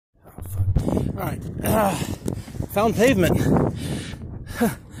Alright, found pavement.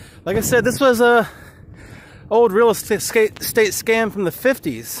 Like I said, this was a old real estate scam from the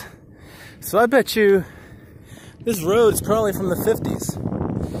 50s. So I bet you this road's probably from the 50s.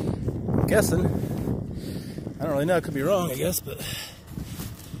 I'm guessing. I don't really know, I could be wrong, I guess, but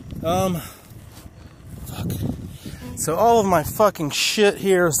fuck. So all of my fucking shit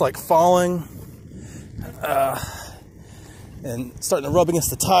here is like falling. And starting to rub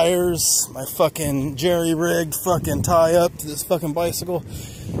against the tires. My fucking jerry-rigged fucking tie-up to this fucking bicycle.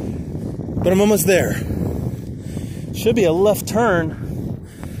 But I'm almost there. Should be a left turn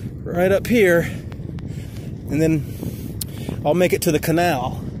right up here. And then I'll make it to the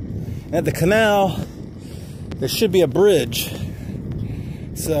canal. And at the canal, there should be a bridge.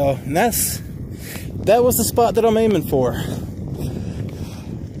 So, and that was the spot that I'm aiming for.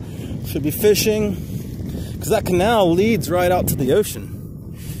 Should be fishing. Because that canal leads right out to the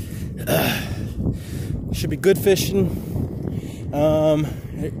ocean. Should be good fishing.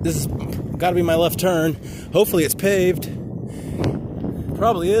 This has got to be my left turn. Hopefully it's paved.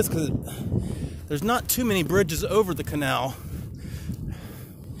 Probably is, because there's not too many bridges over the canal.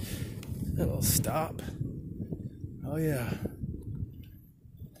 It'll stop. Oh yeah.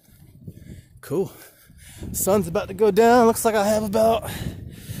 Cool. Sun's about to go down. Looks like I have about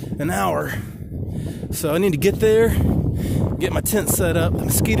an hour. So I need to get there, get my tent set up. The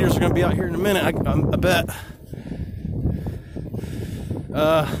mosquitoes are going to be out here in a minute, I bet.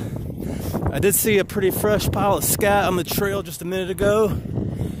 I did see a pretty fresh pile of scat on the trail just a minute ago.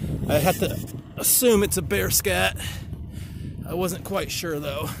 I have to assume it's a bear scat. I wasn't quite sure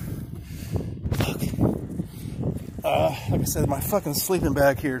though. Fuck. Like I said, my fucking sleeping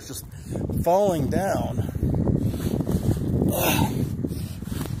bag here is just falling down.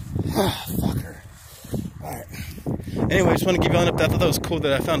 Fucker. Alright. Anyway, I just want to give you an update. I thought that was cool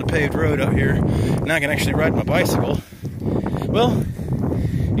that I found a paved road out here. Now I can actually ride my bicycle. Well,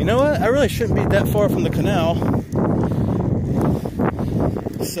 you know what? I really shouldn't be that far from the canal.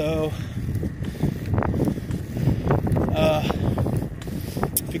 So,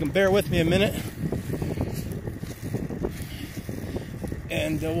 if you can bear with me a minute.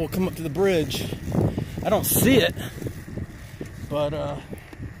 And we'll come up to the bridge. I don't see it. But,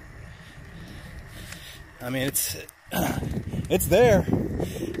 I mean, it's there.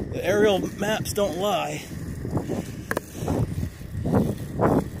 The aerial maps don't lie.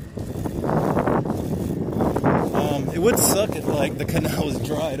 It would suck if like the canal was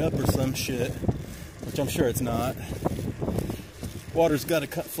dried up or some shit, which I'm sure it's not. Water's got to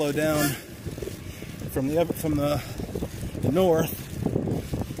flow down from the north,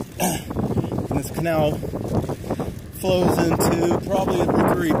 and this canal flows into probably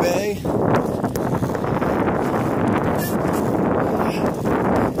Rookery Bay.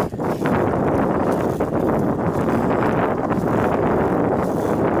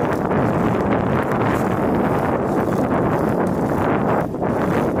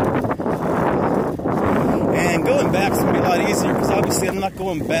 And going back's gonna be a lot easier because obviously I'm not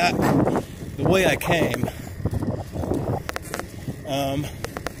going back the way I came.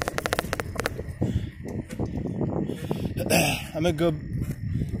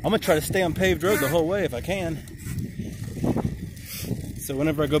 I'm gonna try to stay on paved road the whole way if I can. So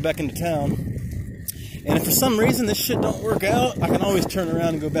whenever I go back into town, and if for some reason this shit don't work out, I can always turn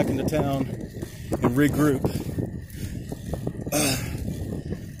around and go back into town and regroup.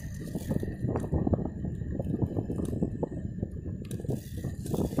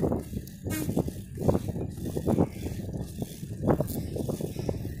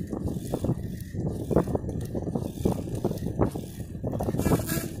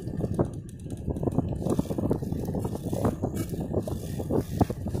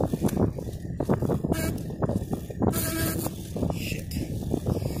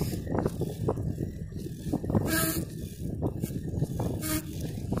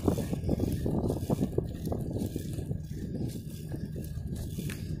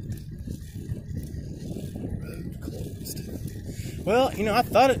 Well, you know, I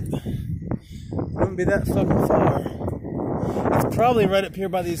thought it wouldn't be that fucking far. It's probably right up here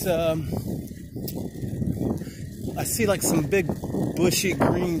by these, I see like some big bushy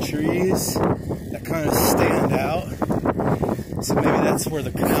green trees that kind of stand out. So maybe that's where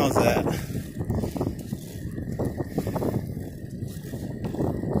the canal's at.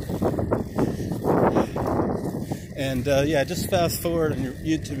 And yeah, just fast forward on your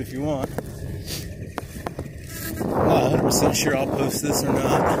YouTube if you want. I'm not 100% sure I'll post this or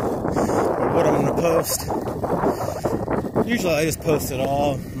not, or what I'm going to post. Usually I just post it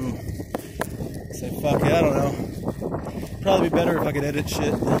all and say fuck it, I don't know. Probably be better if I could edit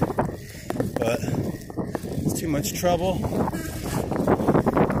shit, but but it's too much trouble.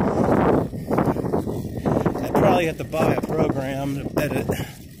 I'd probably have to buy a program to edit.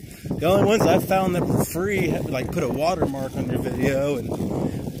 The only ones I've found that were free have, like, put a watermark on your video and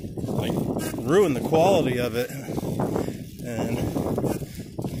like ruin the quality of it. And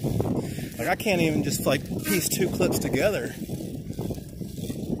like I can't even just like piece two clips together.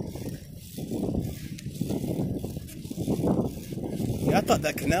 Yeah, I thought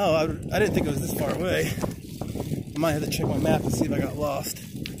that canal, I didn't think it was this far away. I might have to check my map and see if I got lost.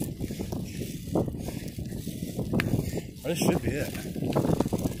 But this should be it.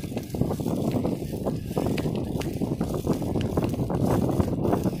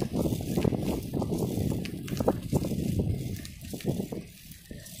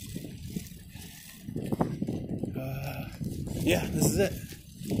 Yeah, this is it.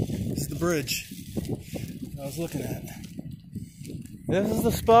 This is the bridge I was looking at. This is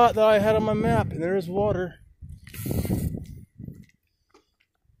the spot that I had on my map, and there is water.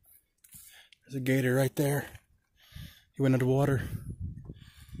 There's a gator right there. He went underwater.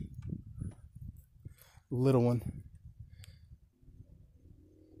 Little one.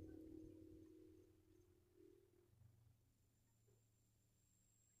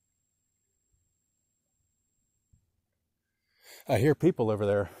 I hear people over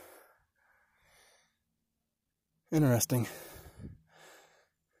there. Interesting.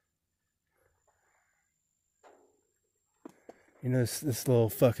 You know, this little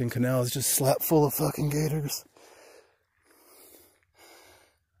fucking canal is just slap full of fucking gators.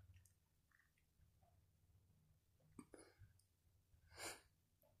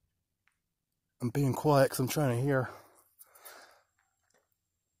 I'm being quiet because I'm trying to hear.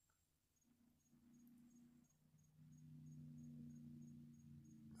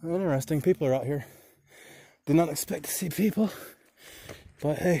 Interesting, people are out here. Did not expect to see people,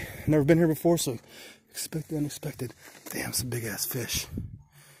 but hey, never been here before, so expect the unexpected. Damn, some big ass fish.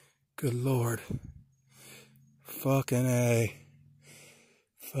 Good Lord. Fucking A.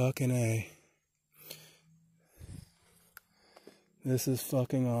 Fucking A. This is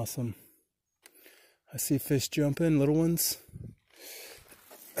fucking awesome. I see fish jumping, little ones.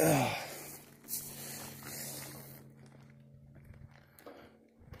 Ugh.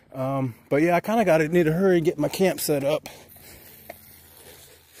 But yeah, I kind of need to hurry and get my camp set up.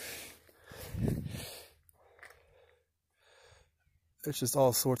 There's just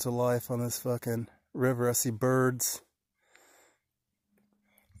all sorts of life on this fucking river. I see birds.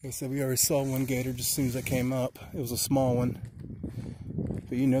 Like I said, we already saw one gator just as soon as I came up. It was a small one.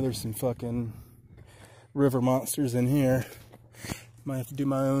 But you know there's some fucking river monsters in here. Might have to do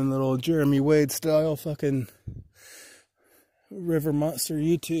my own little Jeremy Wade style fucking river monster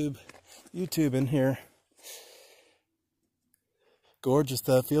YouTube in here. Gorgeous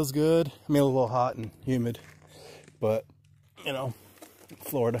stuff, feels good. I mean, a little hot and humid, but you know,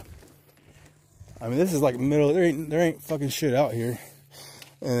 Florida. I mean, this is like middle. There ain't fucking shit out here,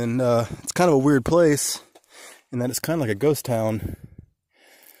 and it's kind of a weird place in that it's kind of like a ghost town.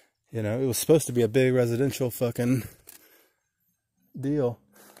 You know, it was supposed to be a big residential fucking deal.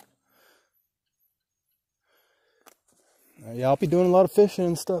 Yeah, I'll be doing a lot of fishing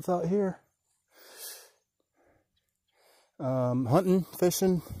and stuff out here. Hunting,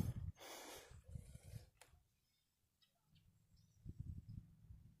 fishing.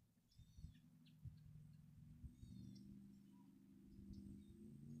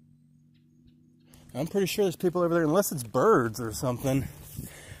 I'm pretty sure there's people over there, unless it's birds or something,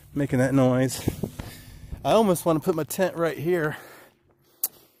 making that noise. I almost want to put my tent right here.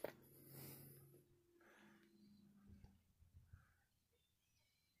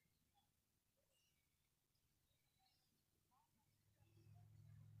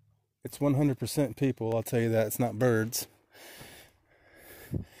 It's 100% people, I'll tell you that. It's not birds.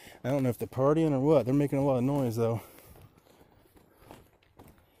 I don't know if they're partying or what. They're making a lot of noise, though.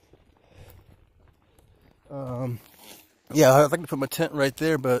 Yeah, I'd like to put my tent right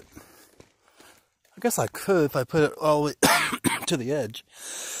there, but I guess I could if I put it all the way to the edge.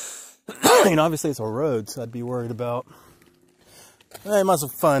 You know, obviously it's a road, so I'd be worried about. I might as well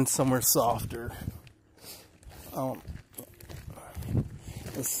find somewhere softer.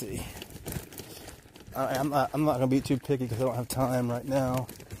 Let's see. I'm not gonna be too picky because I don't have time right now.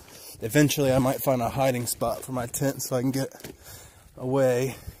 Eventually, I might find a hiding spot for my tent so I can get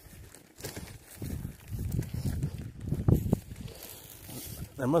away.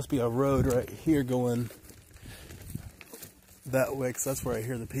 There must be a road right here going that way, because that's where I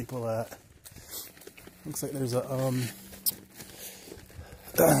hear the people at. Looks like there's a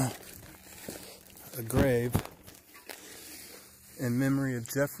grave in memory of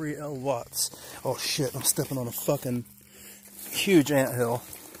Jeffrey L. Watts. Oh shit, I'm stepping on a fucking huge anthill.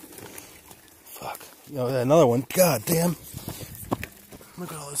 Fuck. Oh, yeah, another one. God damn.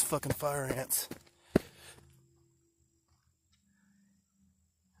 Look at all those fucking fire ants.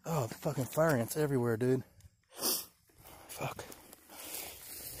 Oh, fucking fire ants everywhere, dude. Fuck.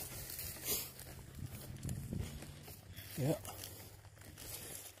 Yeah.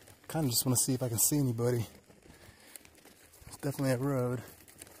 Kind of just want to see if I can see anybody. It's definitely a road.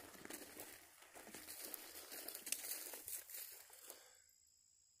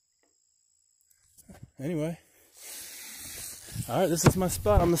 Anyway. Alright, this is my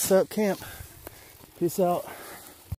spot. I'm gonna set up camp. Peace out.